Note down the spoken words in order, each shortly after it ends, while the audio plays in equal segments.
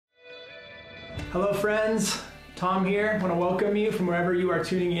Hello friends, Tom here. I want to welcome you from wherever you are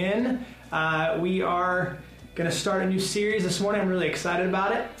tuning in. We are going to start a new series this morning. I'm really excited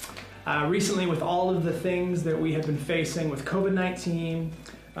about it. Recently, with all of the things that we have been facing with COVID-19,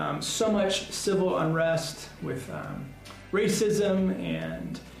 so much civil unrest with racism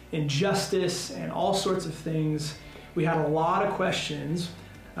and injustice and all sorts of things, we had a lot of questions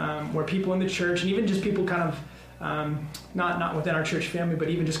where people in the church and even just people kind of not within our church family, but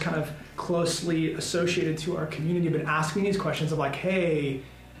even just kind of closely associated to our community, have been asking these questions of like, hey,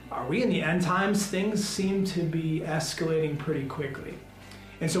 are we in the end times? Things seem to be escalating pretty quickly.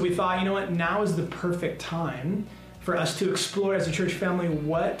 And so we thought, you know what, now is the perfect time for us to explore as a church family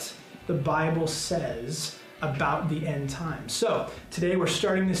what the Bible says about the end times. So today we're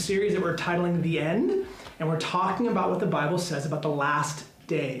starting this series that we're titling The End, and we're talking about what the Bible says about the last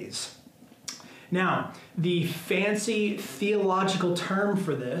days. Now, the fancy theological term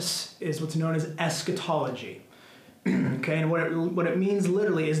for this is what's known as eschatology. Okay, and what it means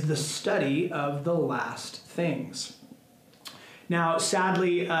literally is the study of the last things. Now,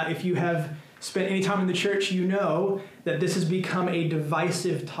 sadly, if you have spent any time in the church, you know that this has become a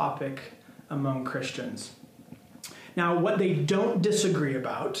divisive topic among Christians. Now, what they don't disagree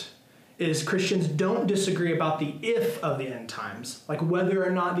about is Christians don't disagree about the if of the end times, like whether or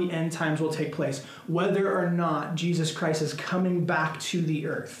not the end times will take place, whether or not Jesus Christ is coming back to the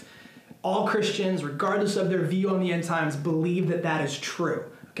earth. All Christians, regardless of their view on the end times, believe that that is true,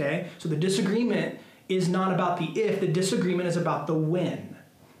 okay? So the disagreement is not about the if, the disagreement is about the when.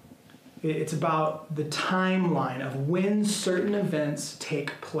 It's about the timeline of when certain events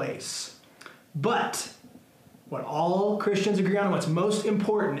take place. But what all Christians agree on, what's most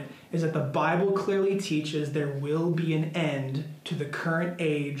important, is that the Bible clearly teaches there will be an end to the current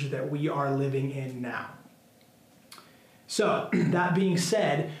age that we are living in now. So, that being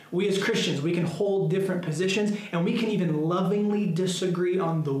said, we as Christians, we can hold different positions, and we can even lovingly disagree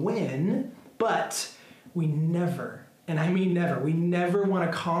on the when, but we never, and I mean never, we never want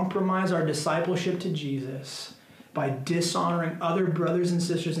to compromise our discipleship to Jesus by dishonoring other brothers and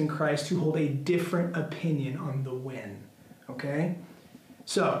sisters in Christ who hold a different opinion on the when, okay?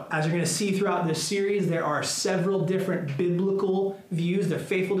 So, as you're going to see throughout this series, there are several different biblical views. They're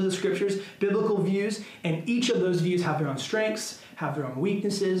faithful to the scriptures, biblical views, and each of those views have their own strengths, have their own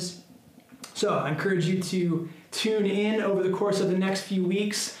weaknesses. So, I encourage you to tune in over the course of the next few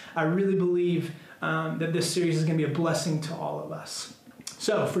weeks. I really believe that this series is going to be a blessing to all of us.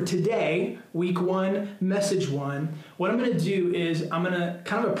 So for today, week 1, message 1, what I'm going to do is I'm going to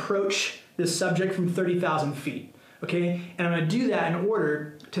kind of approach this subject from 30,000 feet, okay? And I'm going to do that in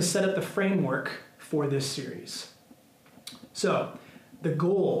order to set up the framework for this series. So the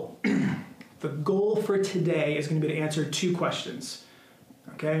goal for today is going to be to answer 2 questions,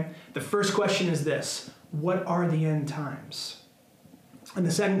 okay? The first question is this: what are the end times? And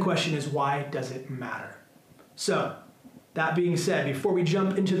the second question is, why does it matter? So, that being said, before we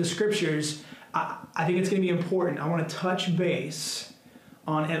jump into the scriptures, I think it's going to be important. I want to touch base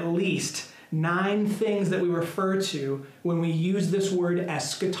on at least 9 things that we refer to when we use this word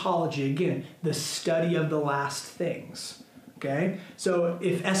eschatology. Again, the study of the last things. Okay? So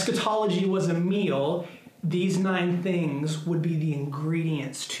if eschatology was a meal, these 9 things would be the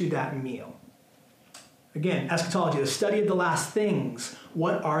ingredients to that meal. Again, eschatology, the study of the last things.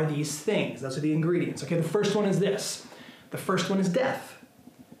 What are these things? Those are the ingredients. Okay, the first one is this. The first one is death.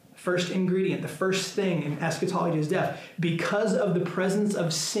 First ingredient, the first thing in eschatology is death. Because of the presence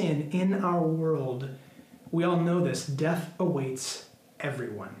of sin in our world, we all know this, death awaits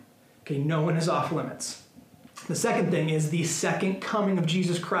everyone. Okay, no one is off limits. The second thing is the second coming of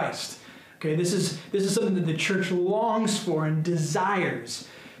Jesus Christ. Okay, this is something that the church longs for and desires.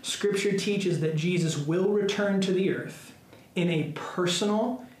 Scripture teaches that Jesus will return to the earth in a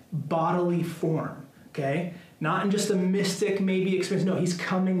personal, bodily form. Okay? Not in just a mystic maybe experience. No, he's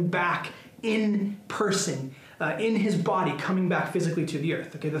coming back in person, in his body, coming back physically to the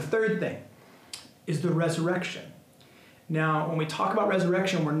earth. Okay, the third thing is the resurrection. Now, when we talk about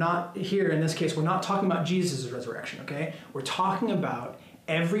resurrection, we're not here, in this case, we're not talking about Jesus' resurrection, okay? We're talking about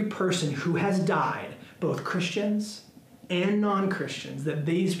every person who has died, both Christians and non-Christians, that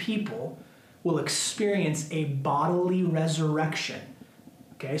these people will experience a bodily resurrection.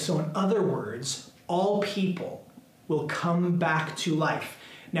 Okay, so in other words, all people will come back to life.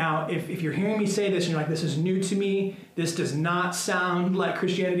 Now, if you're hearing me say this and you're like, this is new to me, this does not sound like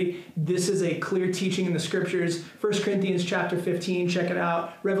Christianity, this is a clear teaching in the scriptures. 1 Corinthians chapter 15, check it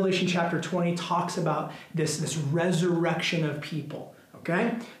out. Revelation chapter 20 talks about this resurrection of people,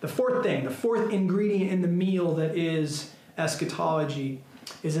 okay? The fourth ingredient in the meal that is eschatology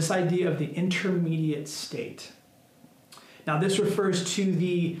is this idea of the intermediate state. Now, this refers to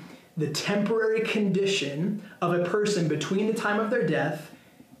the temporary condition of a person between the time of their death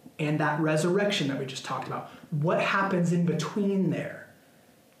and that resurrection that we just talked about. What happens in between there?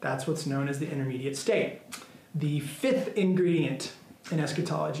 That's what's known as the intermediate state. The fifth ingredient in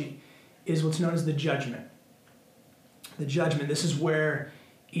eschatology is what's known as the judgment. The judgment, this is where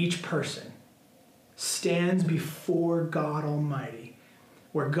each person stands before God Almighty,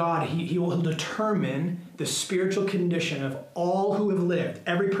 where God, he will determine the spiritual condition of all who have lived,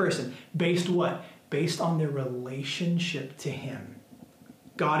 every person, based what? Based on their relationship to him.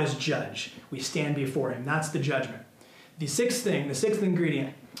 God is judge. We stand before him. That's the judgment. The sixth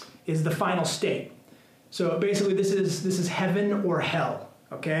ingredient is the final state. So basically this is heaven or hell.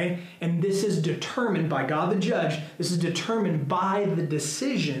 Okay? And this is determined by God the judge. This is determined by the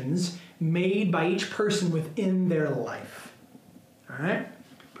decisions made by each person within their life. All right?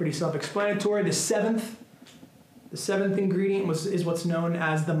 Pretty self-explanatory. The seventh ingredient is what's known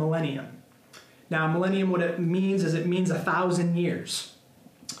as the millennium. Now, millennium, what it means is it means 1,000 years.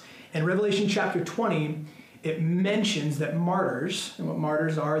 In Revelation chapter 20, it mentions that martyrs, and what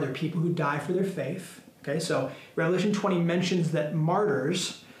martyrs are, they're people who die for their faith. Okay, so Revelation 20 mentions that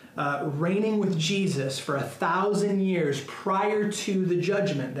martyrs reigning with Jesus for 1,000 years prior to the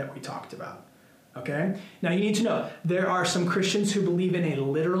judgment that we talked about. Okay, now you need to know there are some Christians who believe in a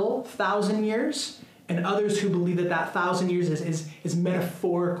literal 1,000 years, and others who believe that 1,000 years is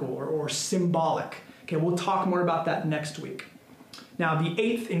metaphorical or symbolic. Okay, we'll talk more about that next week. Now, the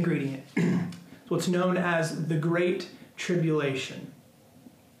eighth ingredient is what's known as the Great Tribulation.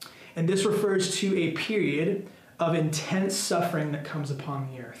 And this refers to a period of intense suffering that comes upon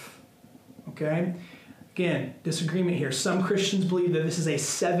the earth. Okay? Again, disagreement here. Some Christians believe that this is a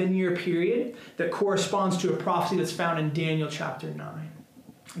 7-year period that corresponds to a prophecy that's found in Daniel chapter 9.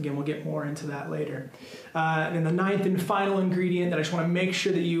 Again, we'll get more into that later. And the ninth and final ingredient that I just want to make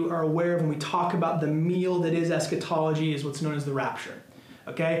sure that you are aware of when we talk about the meal that is eschatology is what's known as the rapture.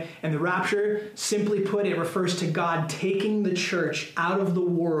 Okay? And the rapture, simply put, it refers to God taking the church out of the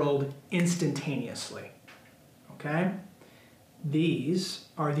world instantaneously. Okay? These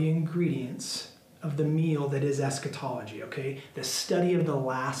are the ingredients of the meal that is eschatology. Okay? The study of the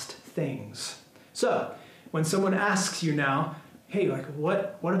last things. So, when someone asks you now, hey, like,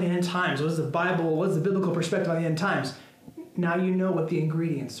 what are the end times? What is the Bible? What's the biblical perspective on the end times? Now you know what the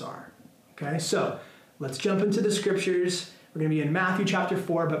ingredients are. Okay? So, let's jump into the scriptures. We're going to be in Matthew chapter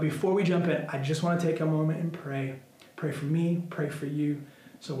 4, but before we jump in, I just want to take a moment and pray. Pray for me, pray for you.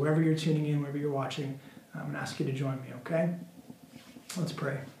 So wherever you're tuning in, wherever you're watching, I'm going to ask you to join me, okay? Let's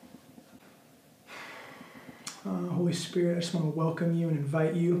pray. Holy Spirit, I just want to welcome you and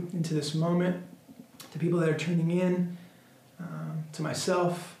invite you into this moment, to people that are tuning in, to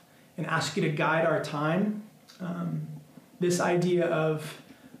myself, and ask you to guide our time. This idea of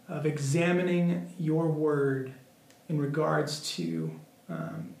examining your word in regards to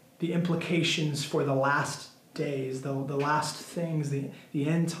the implications for the last days, the last things, the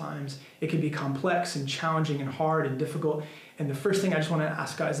end times. It can be complex and challenging and hard and difficult. And the first thing I just want to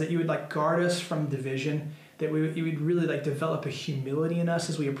ask, God, is that you would guard us from division, that you would really develop a humility in us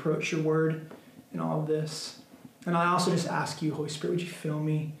as we approach your word and all of this. And I also just ask you, Holy Spirit, would you fill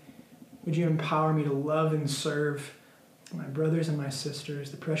me? Would you empower me to love and serve my brothers and my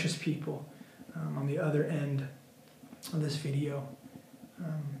sisters, the precious people on the other end of this video.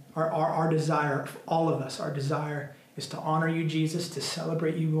 Our desire, all of us, our desire is to honor you, Jesus, to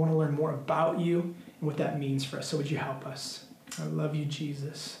celebrate you. We want to learn more about you and what that means for us. So would you help us? I love you,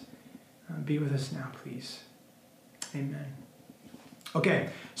 Jesus. Be with us now, please. Amen. Okay,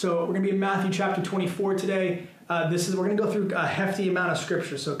 so we're going to be in Matthew chapter 24 today. We're going to go through a hefty amount of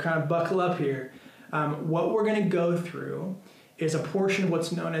scripture, so kind of buckle up here. What we're going to go through is a portion of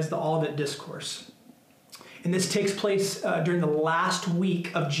what's known as the Olivet Discourse. And this takes place during the last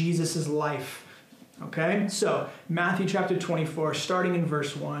week of Jesus' life. Okay? So, Matthew chapter 24, starting in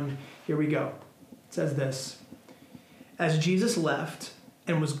verse 1. Here we go. It says this. As Jesus left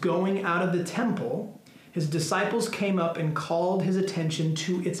and was going out of the temple, his disciples came up and called his attention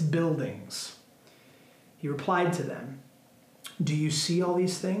to its buildings. He replied to them, "Do you see all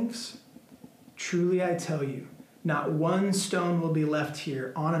these things? Truly I tell you, not one stone will be left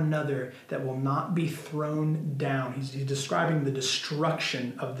here on another that will not be thrown down." He's describing the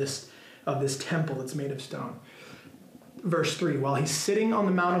destruction of this temple that's made of stone. Verse 3, while he's sitting on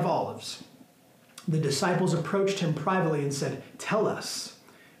the Mount of Olives, the disciples approached him privately and said, "Tell us,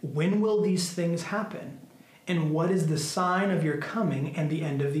 when will these things happen? And what is the sign of your coming and the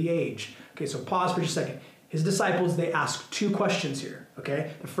end of the age?" Okay, so pause for just a second. his disciples, they ask two questions here,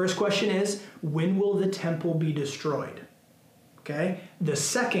 okay? The first question is, when will the temple be destroyed? Okay? The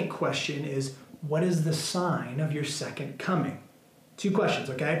second question is, what is the sign of your second coming? Two questions,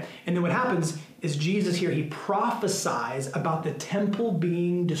 okay? And then what happens is Jesus here, he prophesies about the temple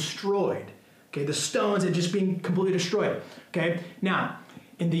being destroyed. Okay, the stones are just being completely destroyed. Okay, now,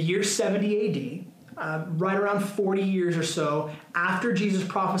 in the year 70 AD, right around 40 years or so after Jesus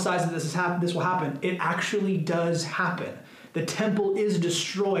prophesies that this will happen, it actually does happen. The temple is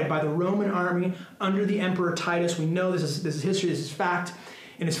destroyed by the Roman army under the Emperor Titus. We know this is history, this is fact.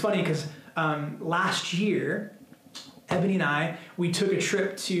 And it's funny because last year, Ebony and I, we took a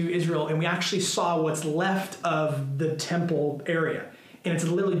trip to Israel and we actually saw what's left of the temple area. And it's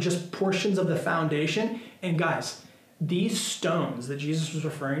literally just portions of the foundation. And guys, these stones that Jesus was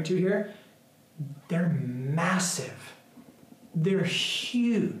referring to here, they're massive. They're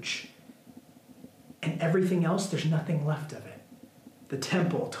huge. And everything else, there's nothing left of it. The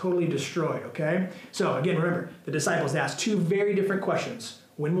temple, totally destroyed, okay? So again, remember, the disciples asked two very different questions.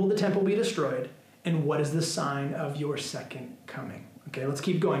 When will the temple be destroyed? And what is the sign of your second coming? Okay, let's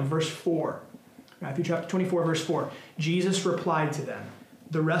keep going. Verse 4. Matthew chapter 24, verse 4. Jesus replied to them.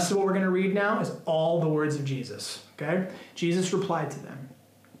 The rest of what we're going to read now is all the words of Jesus. Okay? Jesus replied to them.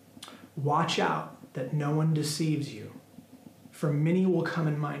 Watch out that no one deceives you. For many will come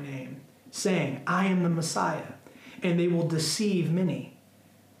in my name, saying, I am the Messiah, and they will deceive many.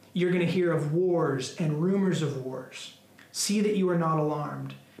 You're going to hear of wars and rumors of wars. See that you are not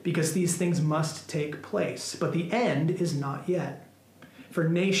alarmed, because these things must take place, but the end is not yet. For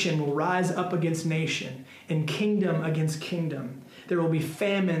nation will rise up against nation, and kingdom against kingdom. There will be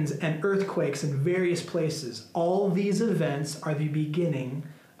famines and earthquakes in various places. All these events are the beginning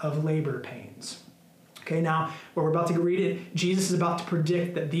of labor pains. Okay, now, where we're about to read it, Jesus is about to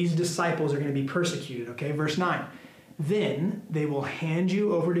predict that these disciples are going to be persecuted. Okay, verse 9. Then they will hand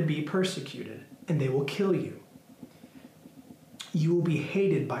you over to be persecuted, and they will kill you. You will be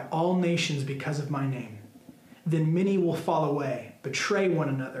hated by all nations because of my name. Then many will fall away, betray one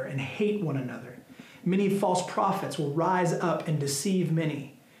another, and hate one another. Many false prophets will rise up and deceive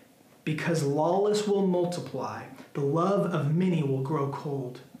many. Because lawless will multiply, the love of many will grow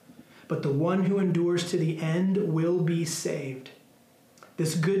cold. But the one who endures to the end will be saved.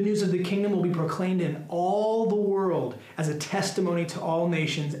 This good news of the kingdom will be proclaimed in all the world as a testimony to all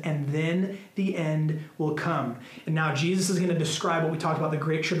nations, and then the end will come. And now Jesus is going to describe what we talked about, the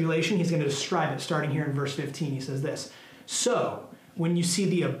Great Tribulation. He's going to describe it starting here in verse 15. He says this, so when you see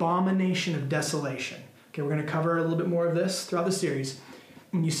the abomination of desolation, okay, we're going to cover a little bit more of this throughout the series.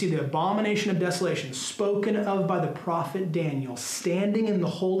 When you see the abomination of desolation spoken of by the prophet Daniel standing in the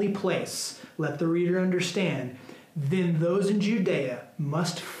holy place, let the reader understand, then those in Judea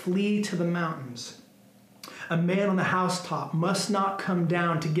must flee to the mountains. A man on the housetop must not come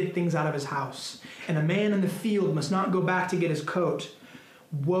down to get things out of his house, and a man in the field must not go back to get his coat.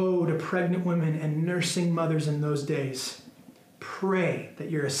 Woe to pregnant women and nursing mothers in those days. Pray that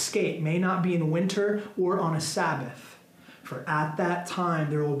your escape may not be in winter or on a Sabbath, for at that time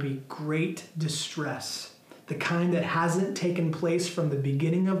there will be great distress, the kind that hasn't taken place from the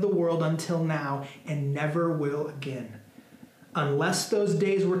beginning of the world until now and never will again. Unless those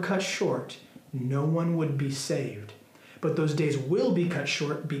days were cut short, no one would be saved. But those days will be cut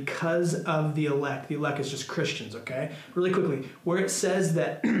short because of the elect. The elect is just Christians, okay? Really quickly, where it says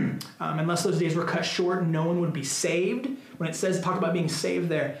that unless those days were cut short, no one would be saved, when it says, talk about being saved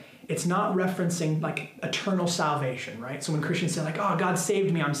there, it's not referencing like eternal salvation, right? So when Christians say like, oh, God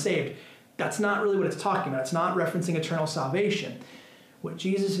saved me, I'm saved. That's not really what it's talking about. It's not referencing eternal salvation. What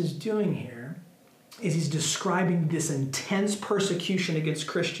Jesus is doing here is he's describing this intense persecution against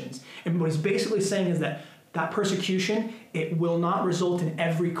Christians. And what he's basically saying is that persecution, it will not result in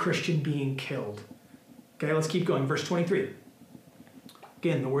every Christian being killed. Okay, let's keep going. Verse 23.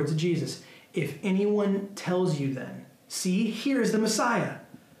 Again, the words of Jesus. If anyone tells you then, see, here's the Messiah,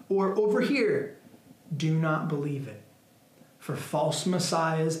 or over here, do not believe it. For false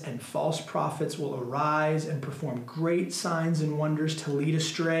messiahs and false prophets will arise and perform great signs and wonders to lead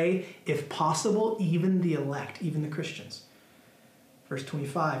astray, if possible, even the elect, even the Christians. Verse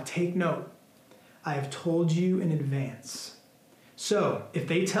 25, take note, I have told you in advance. So, if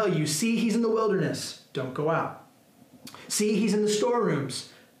they tell you, see, he's in the wilderness, don't go out. See, he's in the storerooms,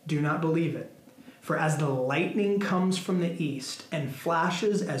 do not believe it. For as the lightning comes from the east and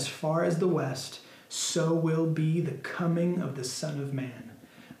flashes as far as the west, so will be the coming of the Son of Man.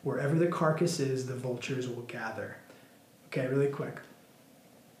 Wherever the carcass is, the vultures will gather. Okay, really quick.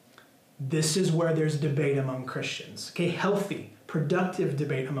 This is where there's debate among Christians. Okay, healthy, productive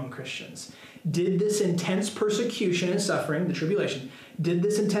debate among Christians. Did this intense persecution and suffering, the tribulation, did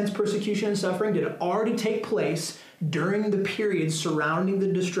this intense persecution and suffering, did it already take place during the period surrounding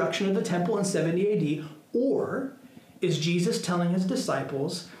the destruction of the temple in 70 AD, or is Jesus telling his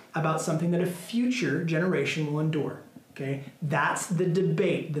disciples about something that a future generation will endure? Okay, that's the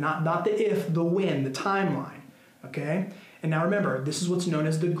debate, not the if, the when, the timeline. Okay, and now remember, this is what's known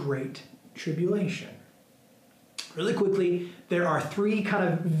as the Great Tribulation. Really quickly, there are three kind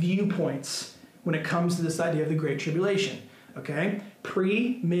of viewpoints when it comes to this idea of the Great Tribulation. Okay,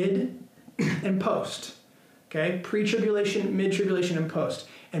 pre, mid, and post. Okay, pre-tribulation, mid-tribulation, and post.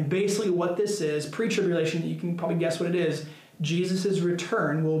 And basically what this is, pre-tribulation, you can probably guess what it is. Jesus'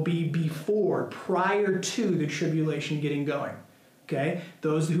 return will be prior to the tribulation getting going. Okay,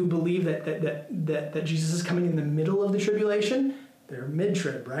 those who believe that Jesus is coming in the middle of the tribulation, they're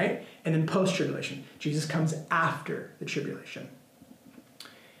mid-trib, right? And then post-tribulation, Jesus comes after the tribulation.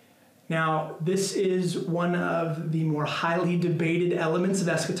 Now, this is one of the more highly debated elements of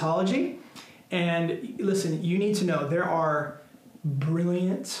eschatology. And listen, you need to know there are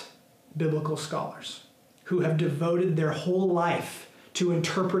brilliant biblical scholars who have devoted their whole life to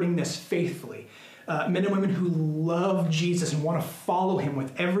interpreting this faithfully. Men and women who love Jesus and want to follow him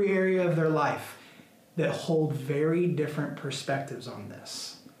with every area of their life that hold very different perspectives on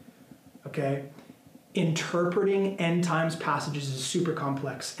this. Okay? Interpreting end times passages is super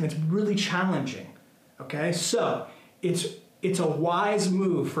complex and it's really challenging. Okay? So it's a wise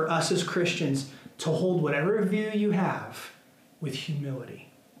move for us as Christians to hold whatever view you have with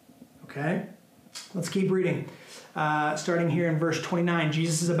humility. Okay? Let's keep reading. Starting here in verse 29,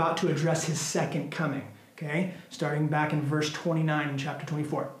 Jesus is about to address his second coming. Okay? Starting back in verse 29 in chapter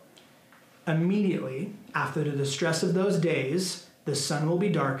 24. Immediately after the distress of those days, the sun will be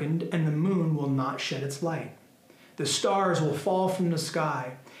darkened and the moon will not shed its light. The stars will fall from the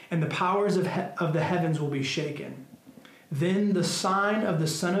sky and the powers of the heavens will be shaken. Then the sign of the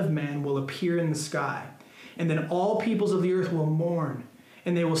Son of Man will appear in the sky, and then all peoples of the earth will mourn,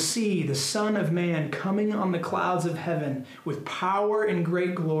 and they will see the Son of Man coming on the clouds of heaven with power and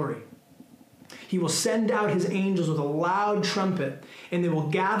great glory. He will send out his angels with a loud trumpet, and they will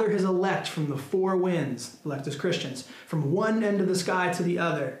gather his elect from the four winds, elect as Christians, from one end of the sky to the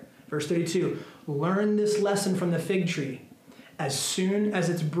other. Verse 32, learn this lesson from the fig tree. As soon as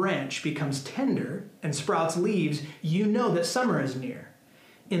its branch becomes tender and sprouts leaves, you know that summer is near.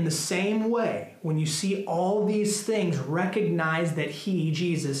 In the same way, when you see all these things, recognize that he,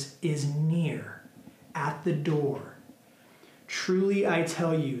 Jesus, is near, at the door. Truly, I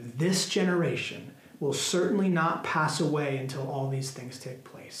tell you, this generation will certainly not pass away until all these things take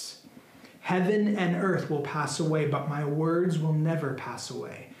place. Heaven and earth will pass away, but my words will never pass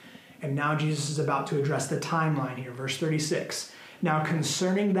away. And now Jesus is about to address the timeline here. Verse 36. Now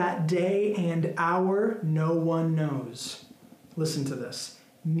concerning that day and hour, no one knows. Listen to this.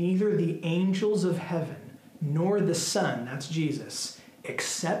 Neither the angels of heaven, nor the Son, that's Jesus,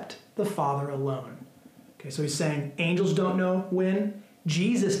 except the Father alone. Okay, so he's saying angels don't know when.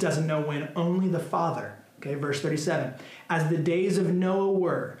 Jesus doesn't know when, only the Father. Okay, verse 37. As the days of Noah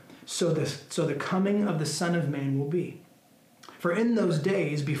were, so the coming of the Son of Man will be. For in those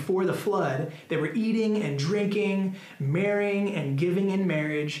days before the flood, they were eating and drinking, marrying and giving in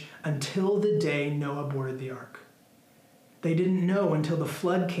marriage until the day Noah boarded the ark. They didn't know until the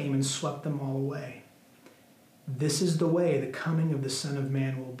flood came and swept them all away. This is the way the coming of the Son of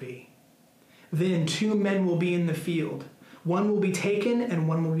Man will be. Then 2 men will be in the field. One will be taken and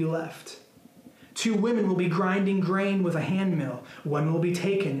one will be left. 2 women will be grinding grain with a handmill. One will be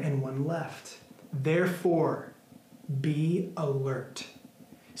taken and one left. Therefore, be alert,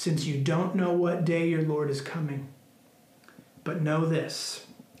 since you don't know what day your Lord is coming. But know this,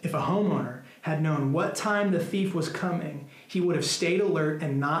 if a homeowner had known what time the thief was coming, he would have stayed alert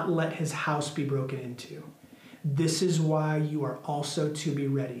and not let his house be broken into. This is why you are also to be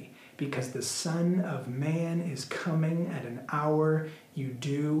ready, because the Son of Man is coming at an hour you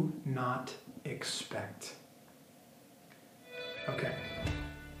do not expect. Okay,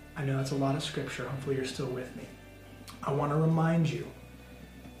 I know that's a lot of scripture. Hopefully you're still with me. I want to remind you,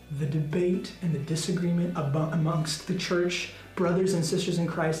 the debate and the disagreement amongst the church, brothers and sisters in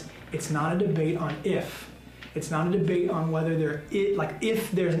Christ, it's not a debate on if. It's not a debate on whether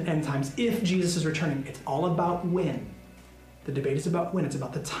if there's an end times, if Jesus is returning. It's all about when. The debate is about when. It's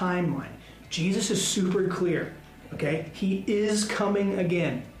about the timeline. Jesus is super clear, okay? He is coming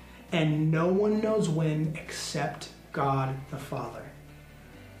again, and no one knows when except God the Father.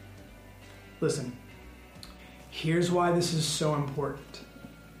 Listen. Here's why this is so important.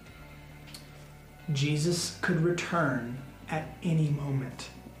 Jesus could return at any moment.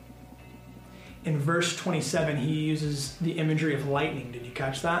 In verse 27, he uses the imagery of lightning. Did you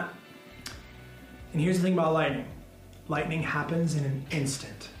catch that? And here's the thing about lightning. Lightning happens in an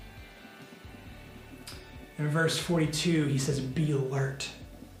instant. In verse 42, he says, be alert.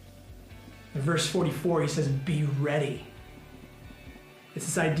 In verse 44, he says, be ready. It's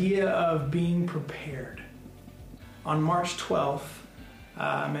this idea of being prepared. On March 12th,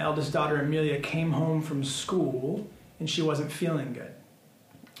 my eldest daughter, Amelia, came home from school, and she wasn't feeling good.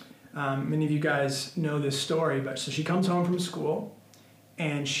 Many of you guys know this story, but so she comes home from school,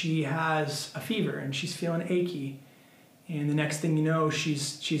 and she has a fever, and she's feeling achy. And the next thing you know,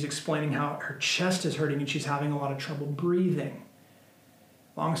 she's explaining how her chest is hurting, and she's having a lot of trouble breathing.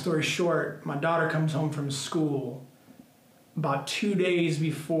 Long story short, my daughter comes home from school about 2 days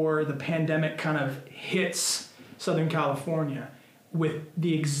before the pandemic kind of hits Southern California with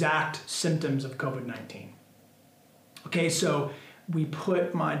the exact symptoms of COVID-19. Okay, so we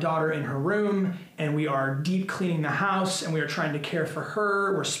put my daughter in her room, and we are deep cleaning the house, and we are trying to care for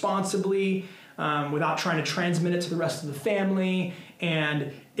her responsibly without trying to transmit it to the rest of the family.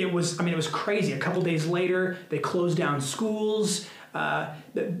 And it was crazy. A couple days later, they closed down schools.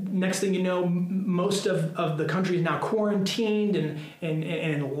 The next thing you know, most of the country is now quarantined and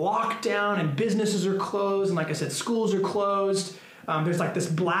in lockdown, and businesses are closed. And like I said, schools are closed. There's like this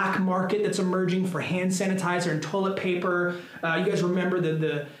black market that's emerging for hand sanitizer and toilet paper. You guys remember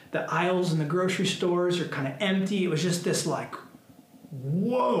the aisles in the grocery stores are kind of empty. It was just this like,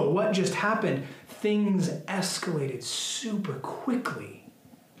 whoa, what just happened? Things escalated super quickly.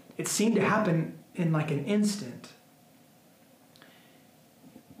 It seemed to happen in like an instant.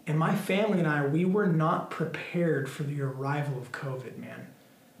 And my family and I, we were not prepared for the arrival of COVID, man.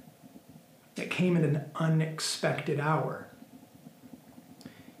 It came at an unexpected hour.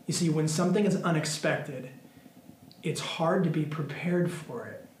 You see, when something is unexpected, it's hard to be prepared for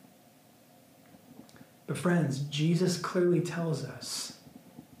it. But friends, Jesus clearly tells us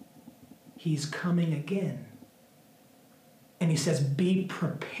he's coming again. And he says, be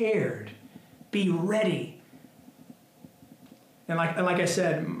prepared, be ready. And like I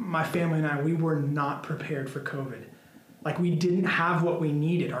said, my family and I, we were not prepared for COVID. Like we didn't have what we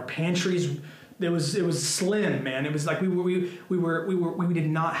needed. Our pantries, it was slim, man. It was like we did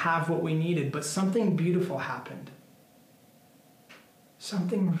not have what we needed. But something beautiful happened.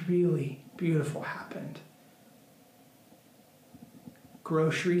 Something really beautiful happened.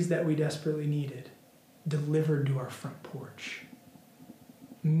 Groceries that we desperately needed delivered to our front porch.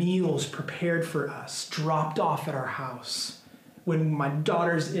 Meals prepared for us, dropped off at our house. When my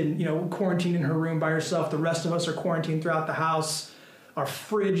daughter's quarantined in her room by herself, the rest of us are quarantined throughout the house. Our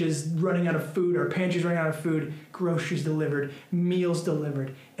fridge is running out of food. Our pantry's running out of food. Groceries delivered, meals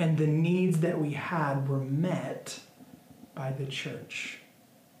delivered, and the needs that we had were met by the church.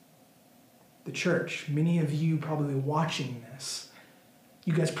 The church, many of you probably watching this,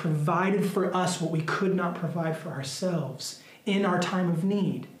 you guys provided for us what we could not provide for ourselves in our time of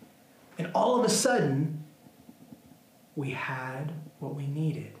need. And all of a sudden, we had what we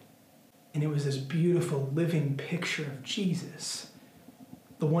needed. And it was this beautiful living picture of Jesus,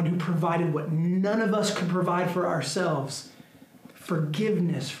 the one who provided what none of us could provide for ourselves,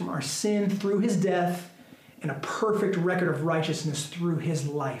 forgiveness from our sin through his death, and a perfect record of righteousness through his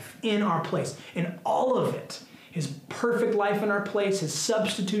life in our place. And all of it, his perfect life in our place, his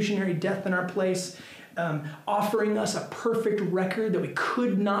substitutionary death in our place, offering us a perfect record that we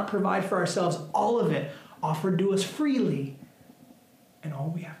could not provide for ourselves, all of it offered to us freely, and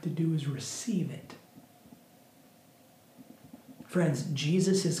all we have to do is receive it. Friends,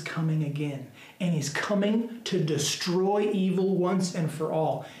 Jesus is coming again, and he's coming to destroy evil once and for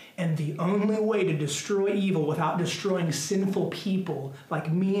all. And the only way to destroy evil without destroying sinful people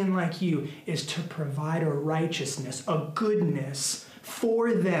like me and like you is to provide a righteousness, a goodness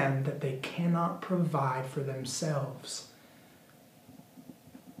for them that they cannot provide for themselves.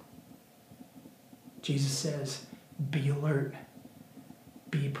 Jesus says, be alert,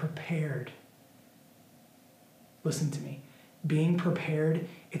 be prepared. Listen to me. Being prepared,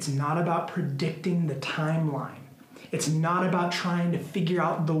 it's not about predicting the timeline. It's not about trying to figure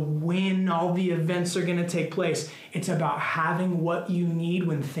out when all the events are going to take place. It's about having what you need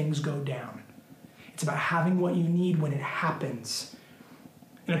when things go down. It's about having what you need when it happens.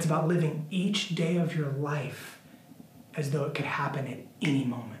 And it's about living each day of your life as though it could happen at any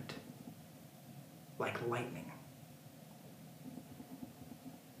moment. Like lightning.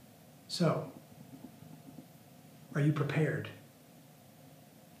 So, are you prepared?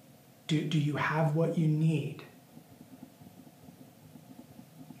 Do you have what you need?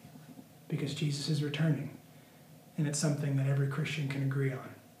 Because Jesus is returning. and it's something that every Christian can agree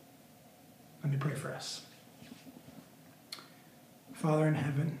on. Let me pray for us. Father in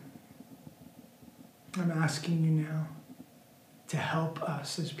heaven, I'm asking you now to help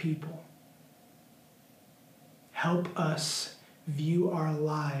us as people. Help us view our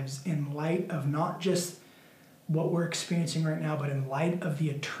lives in light of not just what we're experiencing right now, but in light of the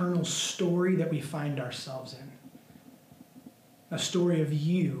eternal story that we find ourselves in. A story of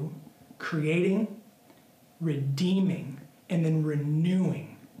you creating, redeeming, and then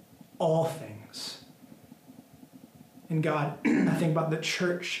renewing all things. And God, I think about the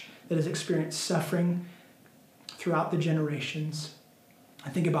church that has experienced suffering throughout the generations. I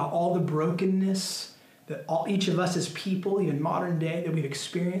think about all the brokenness that each of us as people, even modern day, that we've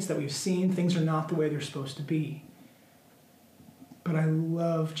experienced, that we've seen. Things are not the way they're supposed to be. But I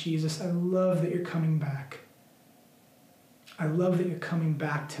love Jesus. I love that you're coming back. I love that you're coming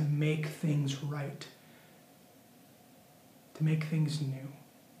back to make things right, to make things new.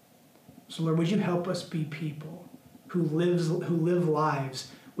 So Lord, would you help us be people who live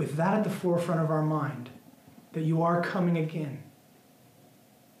lives with that at the forefront of our mind, that you are coming again.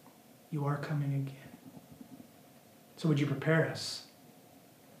 You are coming again. So would you prepare us?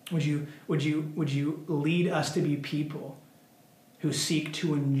 Would you lead us to be people who seek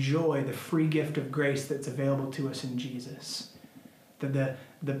to enjoy the free gift of grace that's available to us in Jesus? That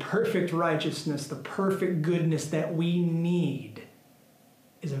the perfect righteousness, the perfect goodness that we need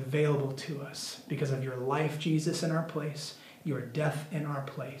is available to us because of your life, Jesus, in our place, your death in our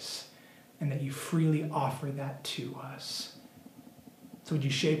place, and that you freely offer that to us. So would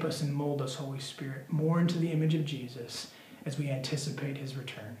you shape us and mold us, Holy Spirit, more into the image of Jesus as we anticipate his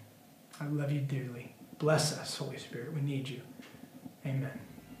return. I love you dearly. Bless us, Holy Spirit. We need you. Amen.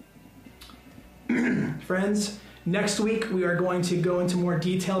 Friends, next week we are going to go into more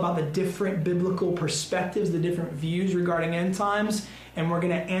detail about the different biblical perspectives, the different views regarding end times, and we're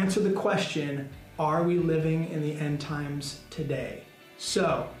going to answer the question, are we living in the end times today?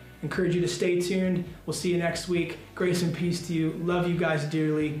 So, encourage you to stay tuned. We'll see you next week. Grace and peace to you. Love you guys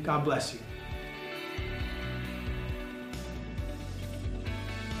dearly. God bless you.